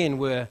young men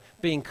were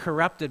being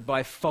corrupted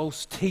by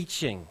false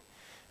teaching.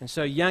 And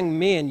so young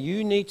men,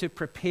 you need to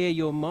prepare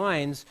your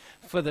minds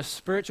for the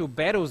spiritual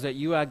battles that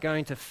you are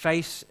going to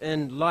face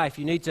in life.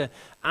 You need to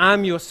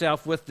arm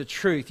yourself with the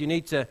truth. You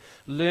need to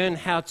learn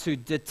how to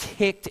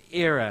detect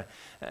error.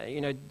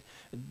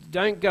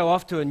 Don't go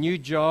off to a new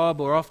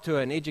job or off to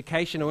an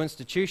educational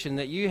institution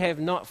that you have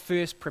not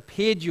first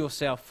prepared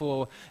yourself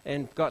for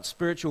and got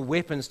spiritual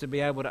weapons to be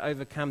able to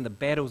overcome the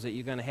battles that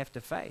you're going to have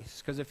to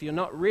face. Because if you're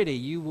not ready,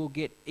 you will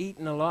get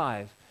eaten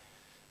alive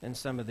in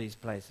some of these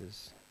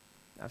places.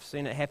 I've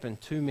seen it happen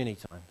too many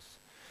times.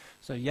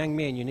 So young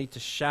men, you need to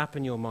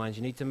sharpen your minds.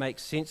 You need to make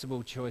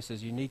sensible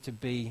choices. You need to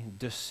be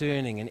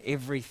discerning in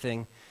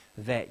everything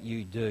that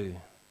you do.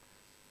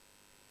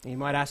 You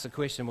might ask the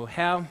question, well,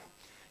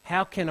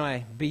 how can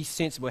I be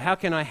sensible? How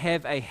can I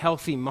have a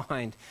healthy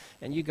mind?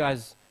 And you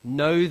guys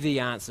know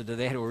the answer to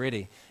that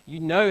already.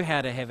 You know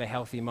how to have a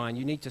healthy mind.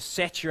 You need to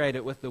saturate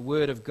it with the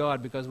Word of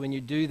God, because when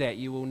you do that,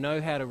 you will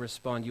know how to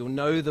respond. You'll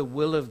know the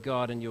will of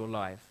God in your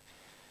life.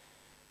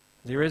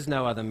 There is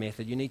no other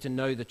method. You need to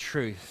know the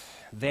truth.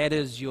 That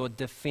is your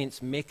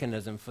defense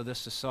mechanism for this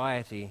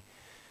society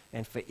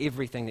and for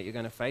everything that you're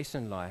going to face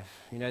in life.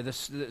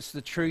 It's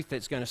the truth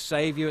that's going to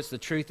save you. It's the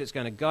truth that's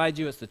going to guide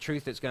you. It's the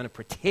truth that's going to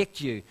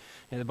protect you.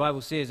 And the Bible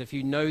says if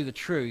you know the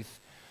truth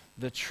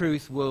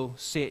will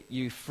set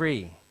you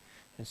free.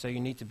 And so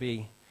you need to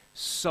be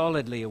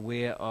solidly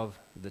aware of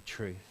the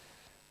truth.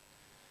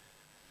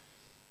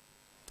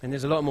 And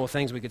there's a lot more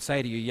things we could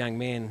say to you young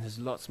men. There's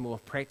lots more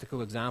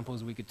practical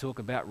examples. We could talk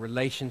about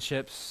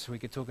relationships. We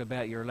could talk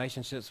about your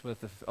relationships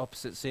with the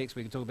opposite sex.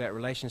 We could talk about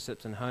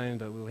relationships in home,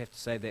 but we'll have to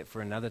save that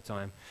for another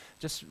time.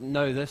 Just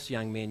know this,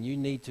 young men, you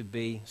need to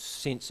be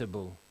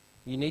sensible.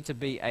 You need to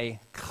be a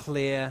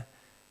clear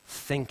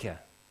thinker.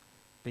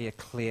 Be a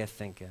clear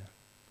thinker.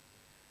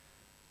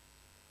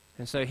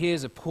 And so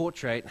here's a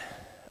portrait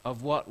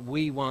of what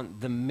we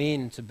want the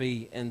men to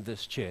be in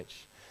this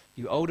church.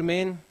 You older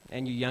men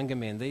and you younger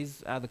men,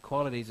 these are the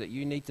qualities that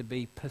you need to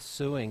be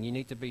pursuing. You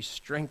need to be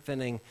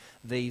strengthening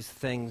these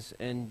things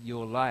in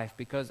your life,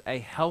 because a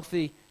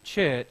healthy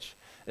church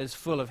is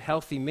full of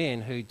healthy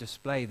men who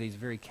display these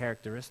very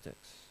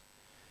characteristics.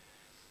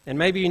 And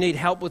maybe you need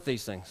help with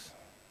these things.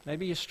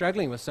 Maybe you're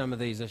struggling with some of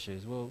these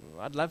issues. Well,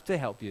 I'd love to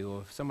help you,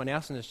 or if someone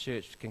else in this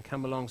church can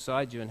come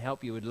alongside you and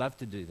help you, we'd love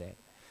to do that.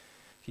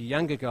 If you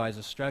younger guys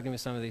are struggling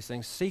with some of these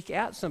things, seek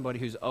out somebody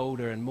who's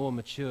older and more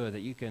mature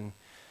that you can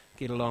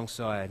get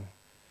alongside.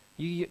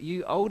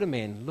 You older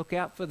men, look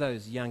out for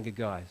those younger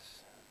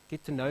guys.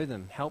 Get to know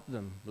them, help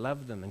them,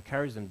 love them,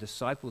 encourage them,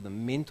 disciple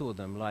them, mentor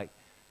them like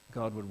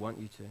God would want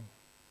you to.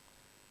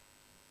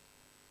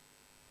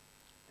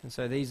 And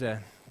so these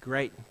are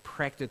great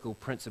practical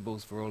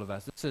principles for all of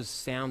us. This is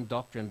sound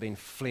doctrine being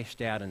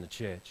fleshed out in the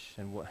church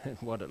and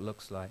what it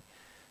looks like.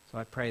 So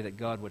I pray that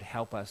God would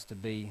help us to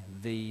be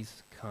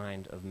these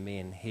kind of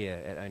men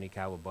here at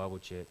Onikawa Bible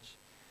Church.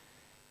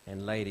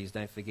 And ladies,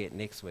 don't forget,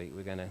 next week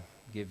we're going to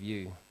give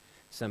you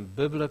some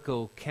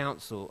biblical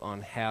counsel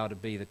on how to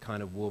be the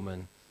kind of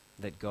woman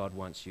that God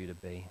wants you to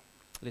be.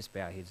 Let's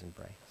bow our heads and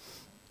pray.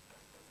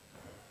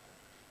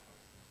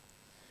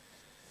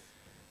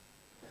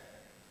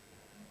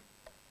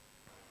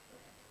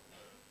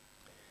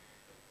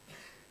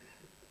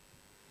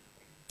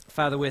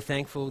 Father, we're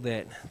thankful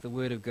that the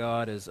Word of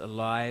God is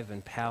alive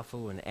and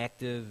powerful and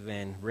active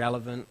and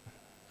relevant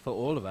for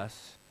all of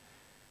us,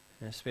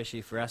 and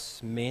especially for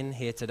us men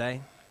here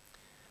today.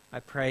 I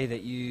pray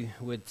that you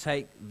would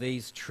take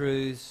these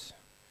truths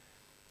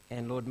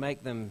and, Lord,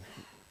 make them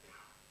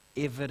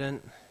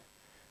evident,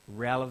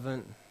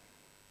 relevant,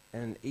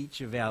 in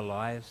each of our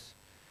lives.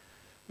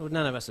 Lord,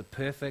 none of us are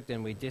perfect,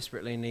 and we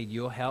desperately need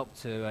your help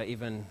to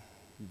even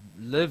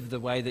live the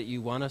way that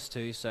you want us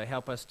to. So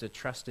help us to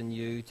trust in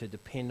you, to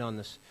depend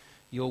on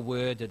your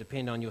word, to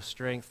depend on your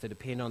strength, to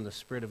depend on the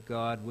Spirit of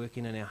God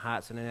working in our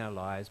hearts and in our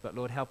lives. But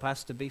Lord, help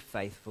us to be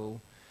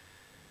faithful.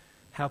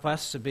 Help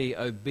us to be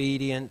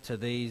obedient to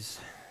these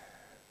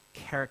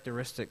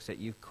characteristics that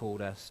you've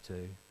called us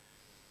to.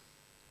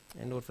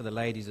 And Lord, for the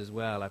ladies as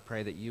well, I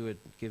pray that you would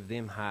give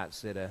them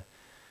hearts that are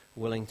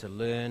willing to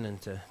learn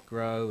and to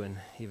grow. And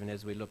even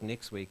as we look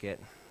next week at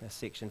a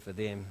section for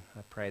them,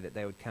 I pray that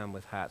they would come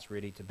with hearts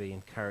ready to be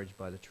encouraged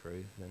by the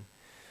truth. And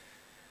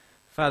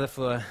Father,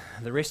 for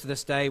the rest of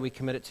this day, we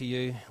commit it to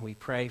you. We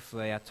pray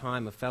for our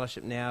time of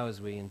fellowship now as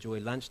we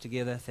enjoy lunch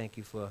together. Thank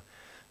you for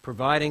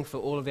providing for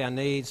all of our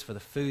needs, for the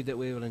food that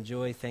we will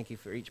enjoy. Thank you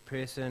for each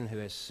person who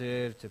has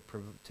served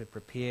to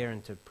prepare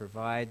and to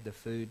provide the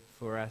food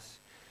for us.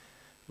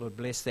 Lord,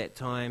 bless that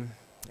time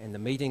and the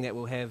meeting that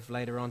we'll have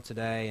later on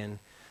today. And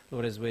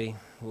Lord, as we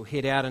will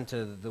head out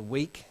into the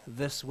week,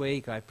 this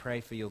week, I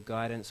pray for your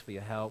guidance, for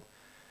your help,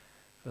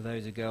 for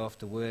those who go off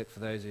to work, for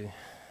those who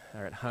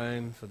are at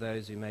home, for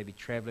those who may be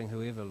traveling,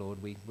 whoever,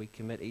 Lord, we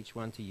commit each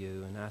one to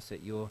you and ask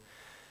that your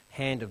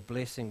hand of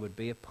blessing would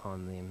be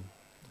upon them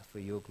for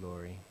your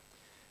glory.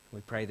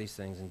 We pray these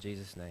things in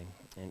Jesus' name.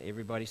 And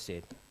everybody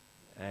said,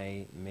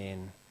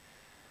 amen.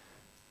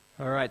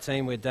 All right,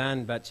 team, we're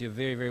done, but you're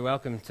very, very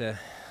welcome to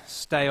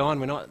stay on.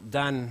 We're not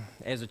done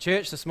as a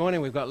church this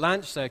morning. We've got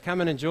lunch, so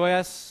come and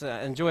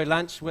enjoy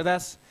lunch with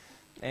us.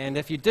 And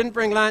if you didn't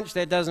bring lunch,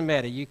 that doesn't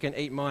matter. You can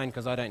eat mine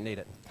because I don't need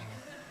it.